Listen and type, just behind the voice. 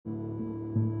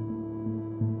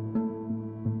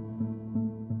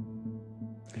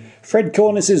Fred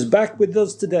Cornish is back with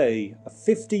us today, a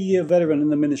 50-year veteran in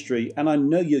the ministry, and I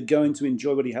know you're going to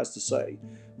enjoy what he has to say.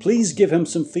 Please give him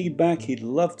some feedback. He'd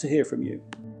love to hear from you.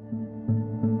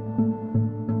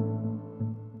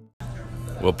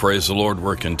 Well, praise the Lord.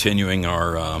 We're continuing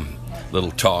our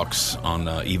little talks on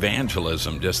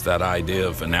evangelism, just that idea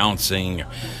of announcing,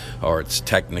 or it's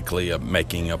technically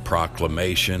making a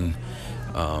proclamation.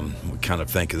 We kind of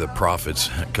think of the prophets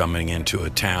coming into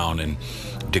a town and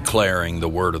declaring the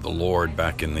word of the Lord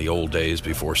back in the old days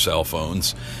before cell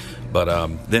phones. But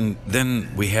then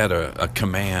we had a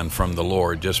command from the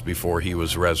Lord just before he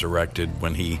was resurrected.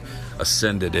 When he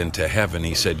ascended into heaven,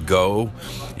 he said, "Go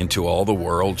into all the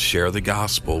world, share the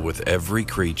gospel with every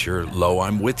creature. Lo,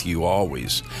 I'm with you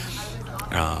always."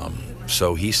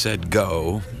 So he said,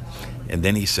 "Go." And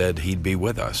then he said he'd be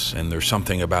with us. And there's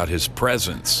something about his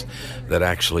presence that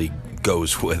actually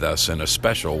goes with us in a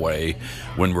special way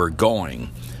when we're going.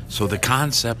 So the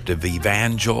concept of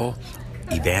evangelism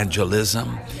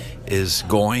is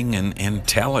going and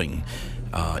telling.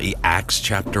 Acts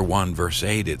chapter 1 verse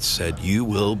 8, it said, "You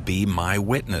will be my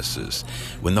witnesses."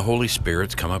 When the Holy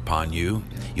Spirit's come upon you,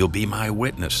 you'll be my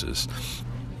witnesses.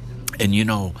 And you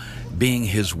know, being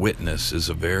his witness is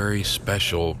a very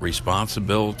special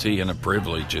responsibility and a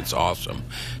privilege. It's awesome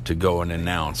to go and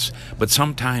announce. But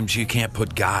sometimes you can't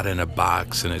put God in a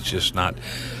box, and it's just not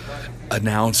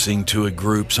announcing to a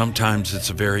group. Sometimes it's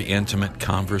a very intimate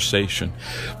conversation.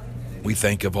 We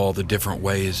think of all the different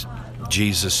ways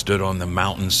Jesus stood on the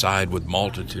mountainside with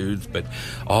multitudes, but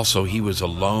also he was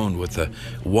alone with a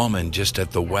woman just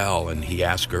at the well, and he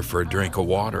asked her for a drink of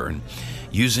water. And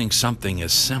using something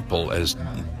as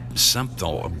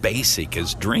basic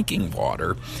as drinking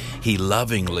water, he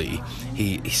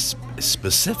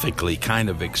specifically kind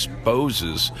of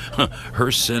exposes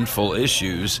her sinful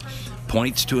issues,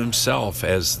 points to himself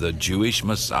as the Jewish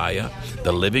Messiah,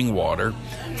 the living water,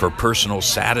 for personal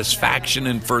satisfaction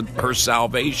and for her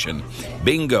salvation.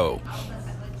 Bingo.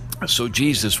 So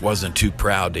Jesus wasn't too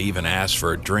proud to even ask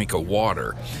for a drink of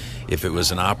water if it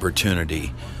was an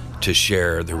opportunity to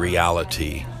share the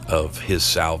reality of his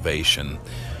salvation.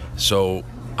 So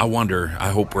I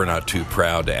hope we're not too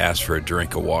proud to ask for a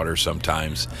drink of water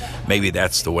sometimes. Maybe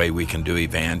that's the way we can do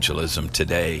evangelism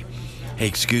today. "Hey,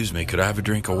 excuse me, could I have a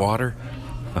drink of water?"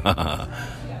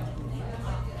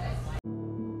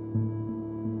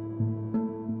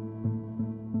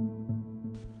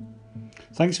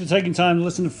 Thanks for taking time to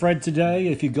listen to Fred today.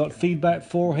 If you've got feedback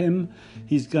for him,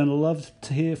 he's going to love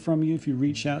to hear from you if you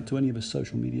reach out to any of his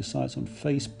social media sites on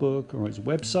Facebook or his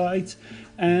website.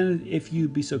 And if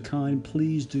you'd be so kind,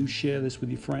 please do share this with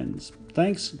your friends.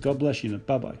 Thanks. God bless you.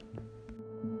 Bye-bye.